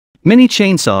Mini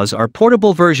chainsaws are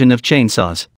portable version of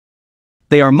chainsaws.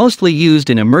 They are mostly used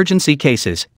in emergency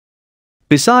cases.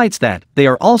 Besides that, they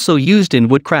are also used in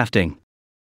wood crafting.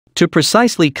 To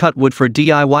precisely cut wood for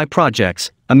DIY projects,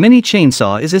 a mini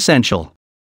chainsaw is essential.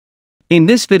 In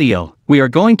this video, we are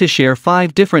going to share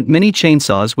 5 different mini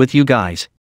chainsaws with you guys.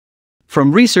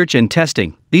 From research and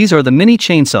testing, these are the mini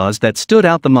chainsaws that stood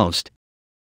out the most.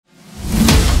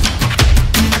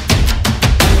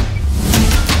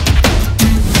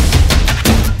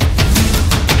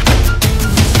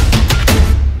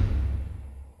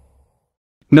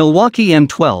 Milwaukee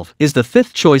M12 is the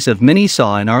 5th choice of mini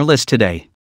saw in our list today.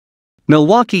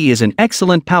 Milwaukee is an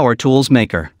excellent power tools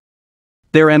maker.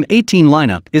 Their M18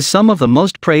 lineup is some of the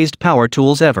most praised power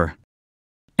tools ever.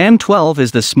 M12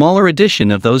 is the smaller edition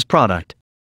of those product.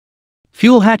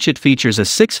 Fuel hatchet features a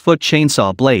 6-foot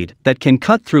chainsaw blade that can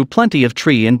cut through plenty of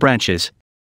tree and branches.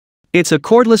 It's a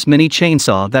cordless mini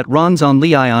chainsaw that runs on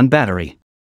Li-ion battery.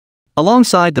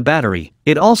 Alongside the battery,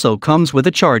 it also comes with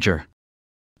a charger.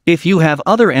 If you have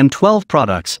other M12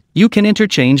 products, you can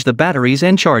interchange the batteries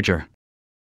and charger.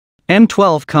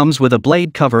 M12 comes with a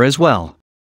blade cover as well.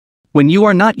 When you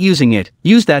are not using it,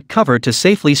 use that cover to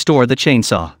safely store the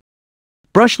chainsaw.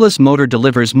 Brushless motor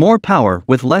delivers more power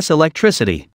with less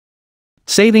electricity,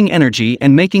 saving energy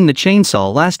and making the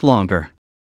chainsaw last longer.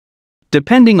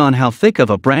 Depending on how thick of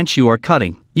a branch you are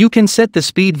cutting, you can set the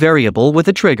speed variable with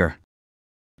a trigger.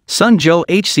 Sunjo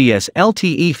HCS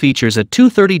LTE features a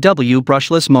 230W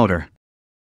brushless motor.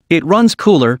 It runs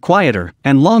cooler, quieter,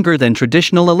 and longer than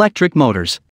traditional electric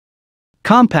motors.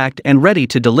 Compact and ready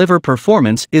to deliver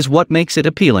performance is what makes it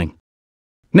appealing,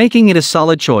 making it a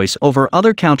solid choice over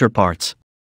other counterparts.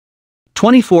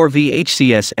 24V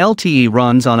HCS LTE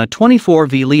runs on a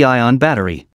 24V Li-ion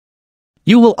battery.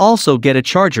 You will also get a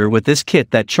charger with this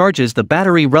kit that charges the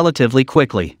battery relatively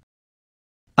quickly.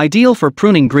 Ideal for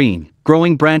pruning green,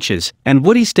 growing branches, and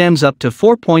woody stems up to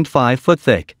 4.5 foot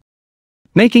thick,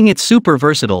 making it super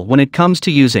versatile when it comes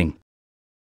to using.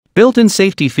 Built-in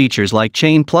safety features like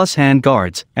chain plus hand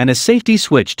guards and a safety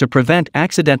switch to prevent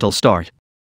accidental start.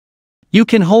 You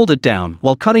can hold it down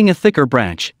while cutting a thicker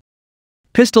branch.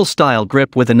 Pistol-style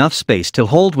grip with enough space to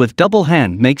hold with double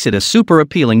hand makes it a super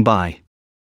appealing buy.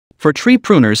 For tree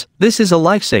pruners, this is a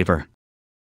lifesaver.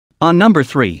 On number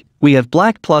 3, we have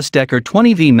BLACK+DECKER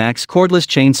 20V Max Cordless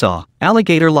Chainsaw,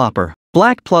 Alligator Lopper.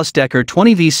 BLACK+DECKER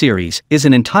 20V series is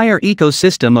an entire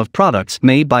ecosystem of products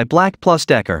made by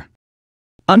BLACK+DECKER.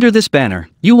 Under this banner,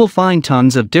 you will find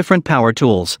tons of different power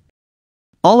tools.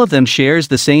 All of them shares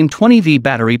the same 20V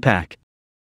battery pack,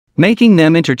 making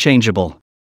them interchangeable.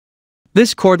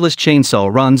 This cordless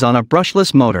chainsaw runs on a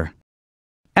brushless motor.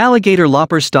 Alligator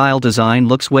Lopper style design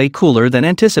looks way cooler than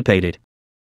anticipated.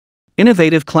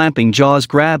 Innovative clamping jaws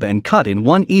grab and cut in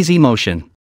one easy motion.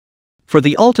 For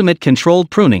the ultimate controlled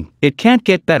pruning, it can't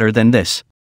get better than this.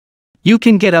 You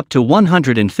can get up to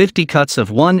 150 cuts of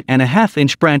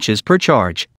 1.5-inch branches per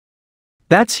charge.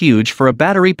 That's huge for a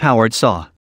battery-powered saw.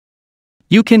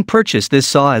 You can purchase this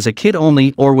saw as a kit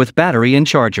only or with battery and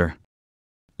charger.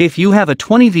 If you have a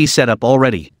 20V setup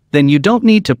already, then you don't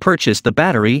need to purchase the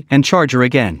battery and charger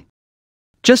again.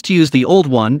 Just use the old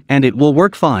one and it will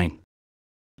work fine.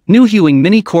 New Huing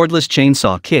Mini Cordless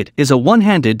Chainsaw Kit is a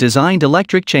one-handed designed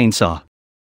electric chainsaw.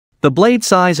 The blade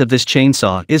size of this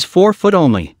chainsaw is 4 foot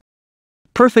only.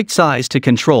 Perfect size to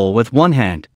control with one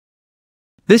hand.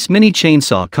 This mini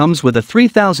chainsaw comes with a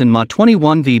 3000 mAh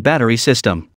 21V battery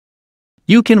system.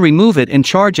 You can remove it and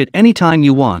charge it anytime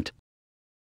you want.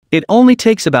 It only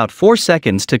takes about 4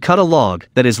 seconds to cut a log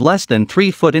that is less than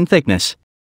 3 foot in thickness.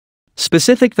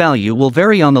 Specific value will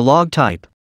vary on the log type.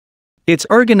 It's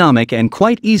ergonomic and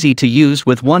quite easy to use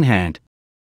with one hand.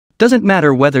 Doesn't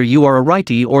matter whether you are a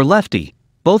righty or lefty,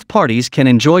 both parties can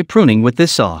enjoy pruning with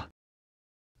this saw.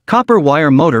 Copper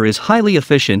wire motor is highly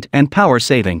efficient and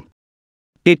power-saving.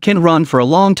 It can run for a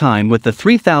long time with the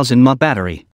 3000 mAh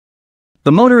battery.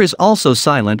 The motor is also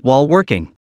silent while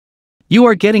working. You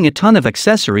are getting a ton of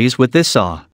accessories with this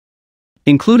saw,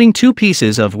 including 2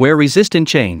 pieces of wear-resistant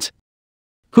chains.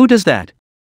 Who does that?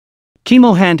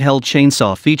 KIMO handheld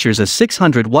chainsaw features a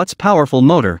 600 watts powerful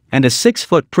motor and a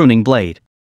 6-foot pruning blade.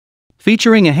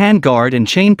 Featuring a hand guard and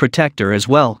chain protector as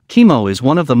well, KIMO is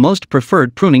one of the most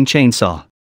preferred pruning chainsaw.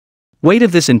 Weight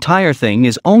of this entire thing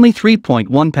is only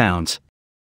 3.1 pounds,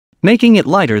 making it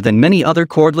lighter than many other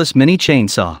cordless mini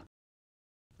chainsaw.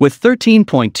 With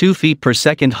 13.2 feet per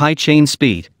second high chain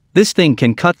speed, this thing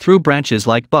can cut through branches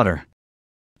like butter.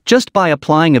 Just by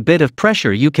applying a bit of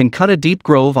pressure you can cut a deep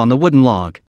groove on the wooden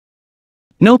log.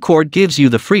 No cord gives you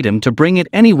the freedom to bring it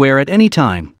anywhere at any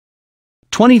time.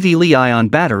 20V Li-ion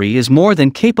battery is more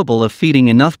than capable of feeding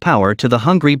enough power to the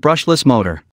hungry brushless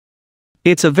motor.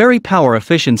 It's a very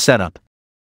power-efficient setup.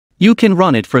 You can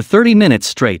run it for 30 minutes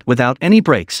straight without any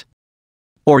breaks.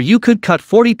 Or you could cut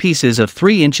 40 pieces of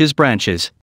 3 inches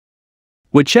branches.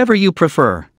 Whichever you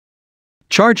prefer.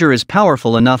 Charger is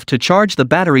powerful enough to charge the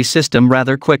battery system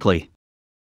rather quickly.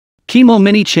 KIMO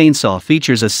Mini Chainsaw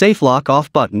features a safe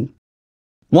lock-off button.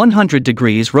 100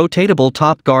 degrees rotatable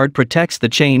top guard protects the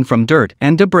chain from dirt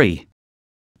and debris.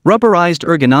 Rubberized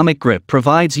ergonomic grip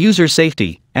provides user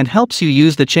safety and helps you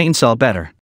use the chainsaw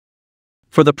better.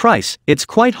 For the price, it's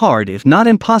quite hard if not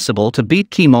impossible to beat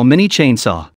KIMO Mini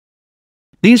Chainsaw.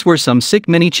 These were some sick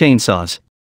mini chainsaws.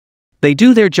 They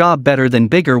do their job better than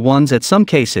bigger ones at some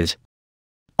cases.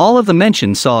 All of the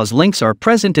mentioned saws links are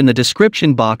present in the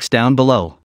description box down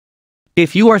below.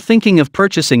 If you are thinking of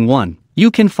purchasing one, you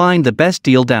can find the best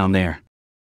deal down there.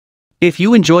 If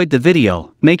you enjoyed the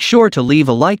video, make sure to leave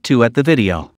a like at the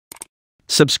video.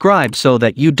 Subscribe so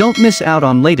that you don't miss out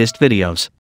on latest videos.